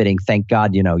form-fitting. Thank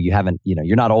God, you haven't.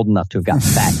 You're not old enough to have gotten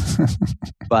fat,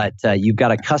 but you've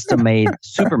got a custom-made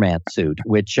Superman suit,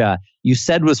 which you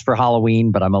said was for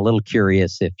Halloween. But I'm a little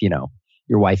curious if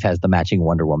your wife has the matching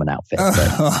Wonder Woman outfit.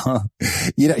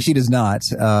 She does not.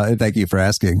 Thank you for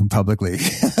asking publicly.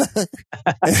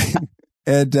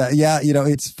 And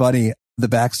it's funny. The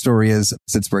backstory is,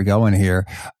 since we're going here,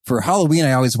 for Halloween,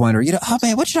 I always wonder, oh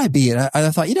man, what should I be? And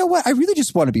I thought, you know what? I really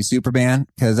just want to be Superman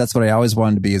because that's what I always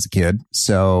wanted to be as a kid.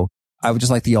 So I would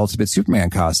just like the ultimate Superman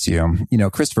costume,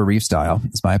 Christopher Reeve style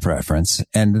is my preference.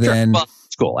 And then Sure. Well,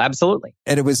 it's cool. Absolutely.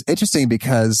 And it was interesting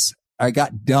because I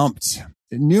got dumped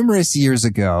numerous years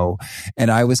ago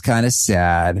and I was kind of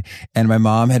sad. And my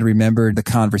mom had remembered the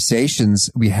conversations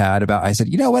we had about, I said,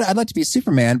 you know what? I'd like to be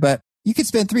Superman, but you could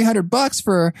spend $300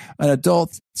 for an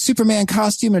adult Superman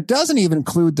costume. It doesn't even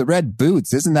include the red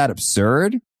boots. Isn't that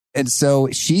absurd? And so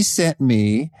she sent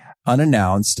me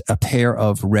unannounced a pair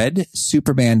of red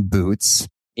Superman boots.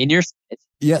 In your size?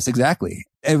 Yes, exactly.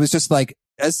 It was just like,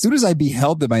 as soon as I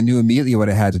beheld them, I knew immediately what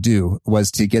I had to do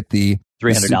was to get the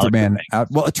 $300 Superman out.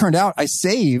 Well, it turned out I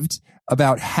saved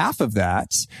about half of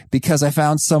that because I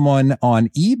found someone on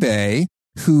eBay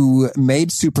who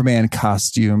made Superman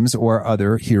costumes or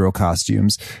other hero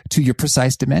costumes to your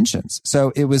precise dimensions.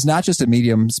 So it was not just a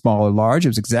medium, small, or large. It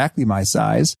was exactly my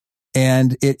size.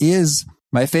 And it is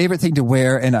my favorite thing to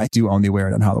wear. And I do only wear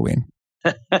it on Halloween.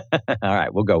 All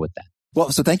right. We'll go with that.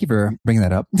 Well, so thank you for bringing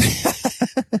that up.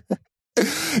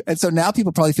 And so now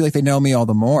people probably feel like they know me all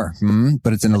the more,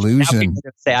 but it's an illusion.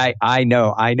 Say, I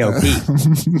know Pete,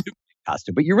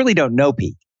 costume, but you really don't know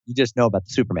Pete. You just know about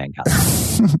the Superman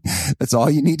costume. That's all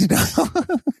you need to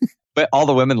know. But all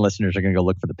the women listeners are going to go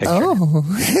look for the picture. Oh,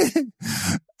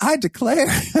 I declare.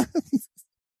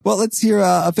 Well, let's hear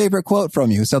a favorite quote from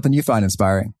you, something you find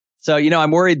inspiring. So, I'm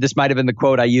worried this might have been the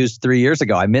quote I used 3 years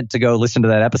ago. I meant to go listen to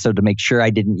that episode to make sure I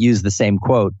didn't use the same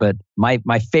quote. But my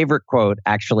favorite quote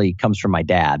actually comes from my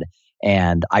dad.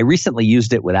 And I recently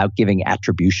used it without giving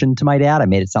attribution to my dad. I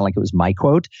made it sound like it was my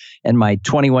quote. And my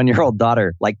 21-year-old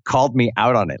daughter called me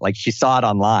out on it. She saw it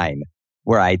online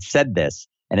where I'd said this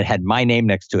and it had my name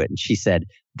next to it. And she said,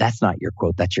 "That's not your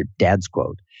quote. That's your dad's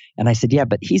quote." And I said, "Yeah,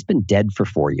 but he's been dead for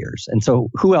 4 years. And so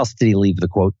who else did he leave the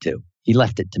quote to? He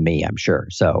left it to me, I'm sure."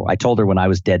 So I told her when I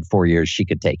was dead 4 years, she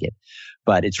could take it.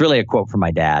 But it's really a quote from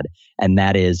my dad. And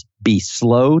that is, "Be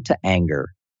slow to anger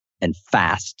and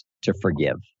fast to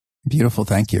forgive." Beautiful.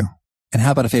 Thank you. And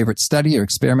how about a favorite study or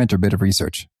experiment or bit of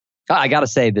research? I got to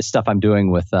say, this stuff I'm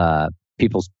doing with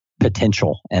people's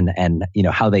potential and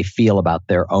how they feel about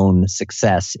their own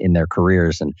success in their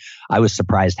careers. And I was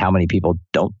surprised how many people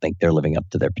don't think they're living up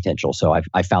to their potential. So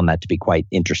I found that to be quite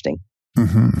interesting.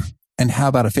 Mm-hmm. And how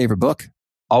about a favorite book?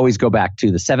 Always go back to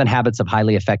The 7 Habits of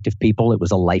Highly Effective People. It was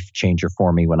a life changer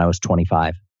for me when I was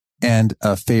 25. And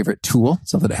a favorite tool,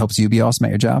 something that helps you be awesome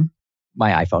at your job?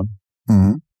 My iPhone.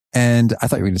 Mm-hmm. And I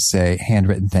thought you were going to say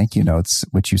handwritten thank you notes,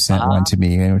 which you sent one to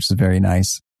me, which is very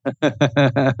nice.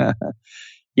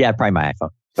 Yeah, probably my iPhone,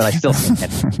 but I still think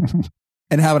it.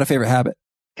 And how about a favorite habit?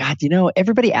 God,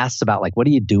 everybody asks about what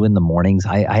do you do in the mornings?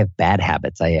 I have bad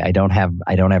habits. I don't have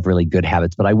really good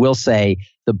habits, but I will say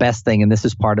the best thing, and this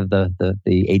is part of the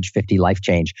age 50 life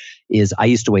change, is I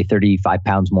used to weigh 35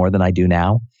 pounds more than I do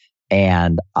now.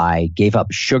 And I gave up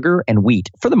sugar and wheat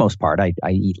for the most part. I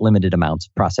eat limited amounts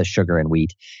of processed sugar and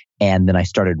wheat. And then I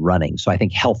started running. So I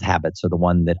think health habits are the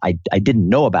one that I didn't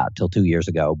know about till 2 years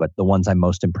ago, but the ones I'm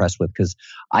most impressed with because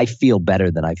I feel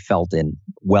better than I've felt in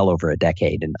well over a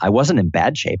decade. And I wasn't in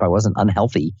bad shape. I wasn't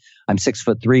unhealthy. I'm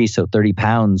 6'3", so 30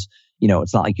 pounds,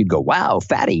 it's not like you'd go, wow,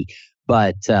 fatty.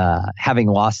 But having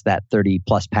lost that 30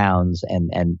 plus pounds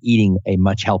and eating a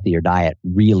much healthier diet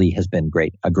really has been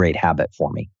a great habit for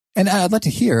me. And I'd like to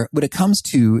hear, when it comes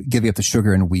to giving up the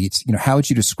sugar and wheat, how would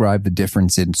you describe the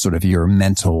difference in sort of your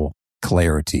mental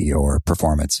clarity or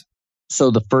performance?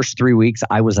 So the first 3 weeks,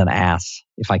 I was an ass,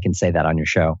 if I can say that on your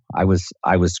show. I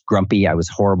was grumpy. I was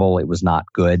horrible. It was not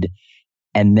good.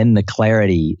 And then the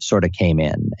clarity sort of came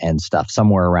in and stuff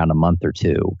somewhere around a month or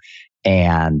two.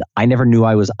 And I never knew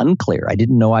I was unclear. I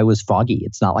didn't know I was foggy.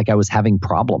 It's not like I was having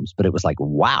problems, but it was like,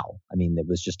 wow. I mean, it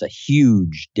was just a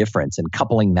huge difference. And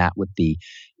coupling that with a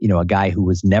guy who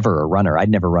was never a runner. I'd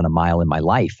never run a mile in my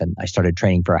life. And I started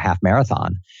training for a half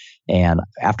marathon. And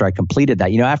after I completed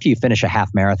that, after you finish a half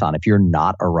marathon, if you're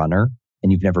not a runner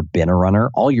and you've never been a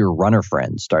runner, all your runner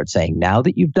friends start saying, now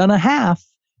that you've done a half,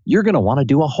 you're going to want to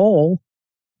do a whole.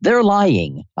 They're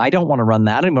lying. I don't want to run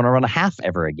that. I don't want to run a half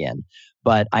ever again.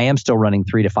 But I am still running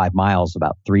 3 to 5 miles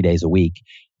about 3 days a week.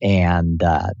 And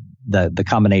the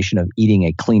combination of eating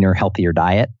a cleaner, healthier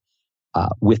diet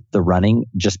with the running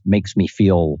just makes me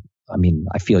feel,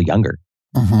 I feel younger.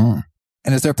 Mm-hmm.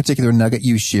 And is there a particular nugget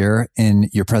you share in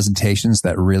your presentations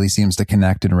that really seems to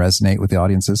connect and resonate with the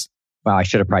audiences? Wow, I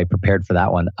should have probably prepared for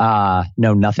that one.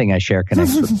 No, nothing I share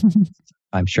connects with,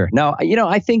 I'm sure. No,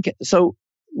 I think so.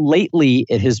 Lately,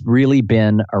 it has really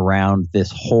been around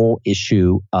this whole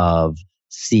issue of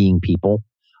seeing people.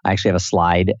 I actually have a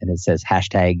slide and it says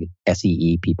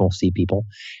 #SEE people, see people.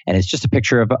 And it's just a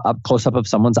picture of a close up of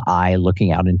someone's eye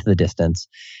looking out into the distance.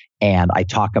 And I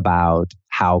talk about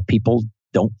how people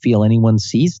don't feel anyone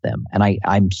sees them. And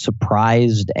I'm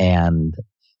surprised and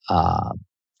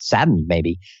saddened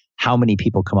maybe how many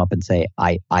people come up and say,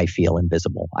 I feel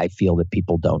invisible. I feel that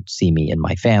people don't see me in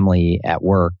my family, at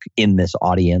work, in this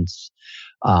audience.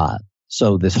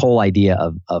 So this whole idea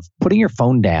of putting your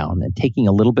phone down and taking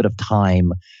a little bit of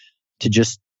time to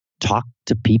just talk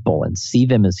to people and see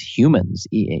them as humans.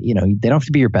 You know, they don't have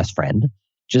to be your best friend.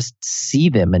 Just see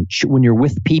them. And when you're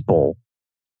with people,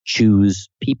 choose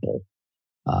people.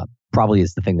 Probably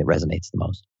is the thing that resonates the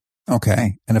most.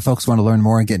 Okay. And if folks want to learn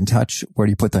more and get in touch, where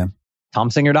do you put them?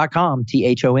 ThomSinger.com,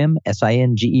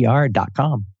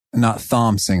 ThomSinger.com. Not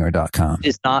ThomSinger.com.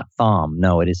 It's not Thom.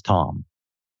 No, it is Tom.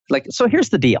 So here's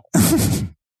the deal.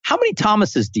 How many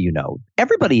Thomases do you know?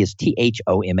 Everybody is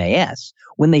Thomas.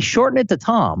 When they shorten it to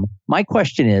Tom, my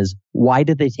question is, why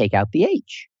did they take out the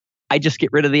H? I just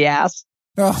get rid of the ass.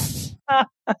 Oh,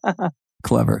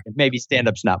 clever. Maybe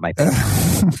stand-up's not my thing.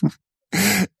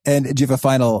 And do you have a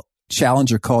final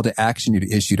challenge or call to action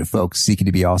you'd issue to folks seeking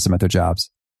to be awesome at their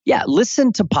jobs? Yeah,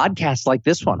 listen to podcasts like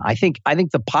this one. I think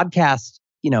the podcast,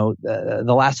 the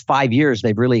last 5 years,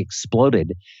 they've really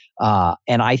exploded.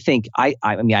 And I think I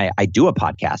do a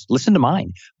podcast, listen to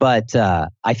mine, but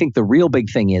I think the real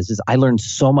big thing is I learned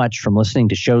so much from listening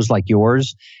to shows like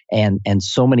yours and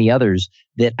so many others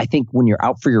that I think when you're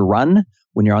out for your run,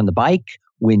 when you're on the bike,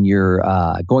 when you're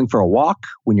going for a walk,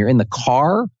 when you're in the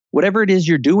car, whatever it is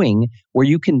you're doing, where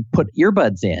you can put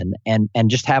earbuds in and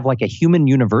just have like a human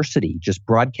university just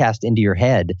broadcast into your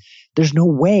head, there's no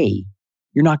way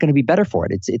you're not going to be better for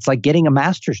it. It's like getting a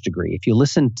master's degree. If you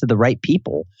listen to the right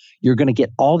people, you're going to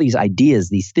get all these ideas,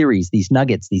 these theories, these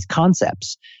nuggets, these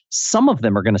concepts. Some of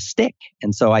them are going to stick.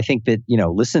 And so I think that,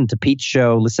 listen to Pete's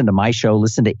show, listen to my show,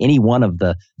 listen to any one of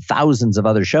the thousands of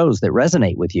other shows that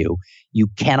resonate with you. You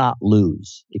cannot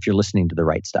lose if you're listening to the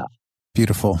right stuff.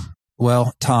 Beautiful.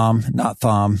 Well, Tom, not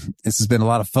Thom, this has been a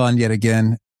lot of fun yet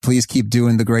again. Please keep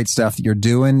doing the great stuff that you're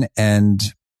doing and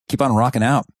keep on rocking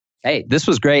out. Hey, this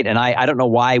was great. And I don't know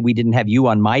why we didn't have you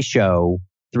on my show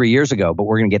 3 years ago, but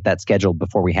we're going to get that scheduled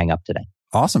before we hang up today.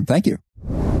 Awesome. Thank you.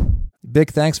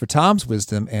 Big thanks for Tom's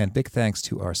wisdom and big thanks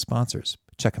to our sponsors.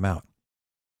 Check them out.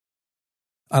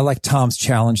 I like Tom's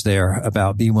challenge there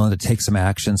about being willing to take some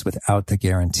actions without the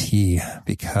guarantee,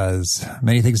 because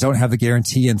many things don't have the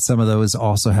guarantee and some of those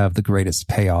also have the greatest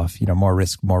payoff, more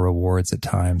risk, more rewards at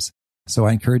times. So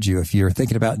I encourage you, if you're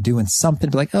thinking about doing something,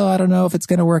 be like, I don't know if it's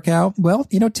going to work out. Well,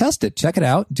 test it, check it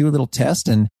out, do a little test.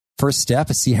 And first step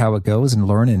is see how it goes and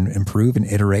learn and improve and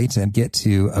iterate and get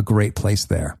to a great place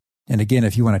there. And again,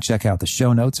 if you want to check out the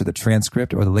show notes or the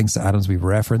transcript or the links to items we've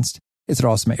referenced, it's at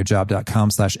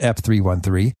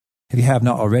awesomeatyourjob.com/ep313. If you have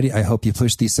not already, I hope you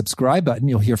push the subscribe button.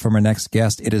 You'll hear from our next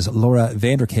guest. It is Laura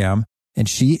Vanderkam, and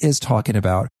she is talking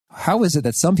about how is it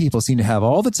that some people seem to have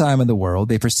all the time in the world.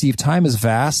 They perceive time as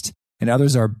vast, and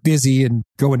others are busy and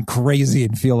going crazy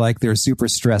and feel like they're super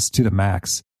stressed to the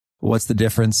max. What's the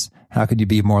difference? How could you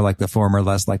be more like the former,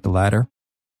 less like the latter?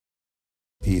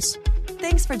 Peace.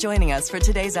 Thanks for joining us for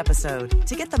today's episode.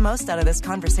 To get the most out of this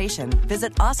conversation,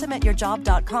 visit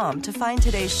awesomeatyourjob.com to find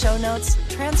today's show notes,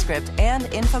 transcript, and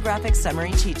infographic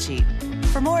summary cheat sheet.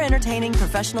 For more entertaining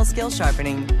professional skill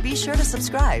sharpening, be sure to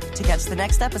subscribe to catch the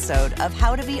next episode of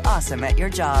How to Be Awesome at Your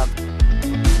Job.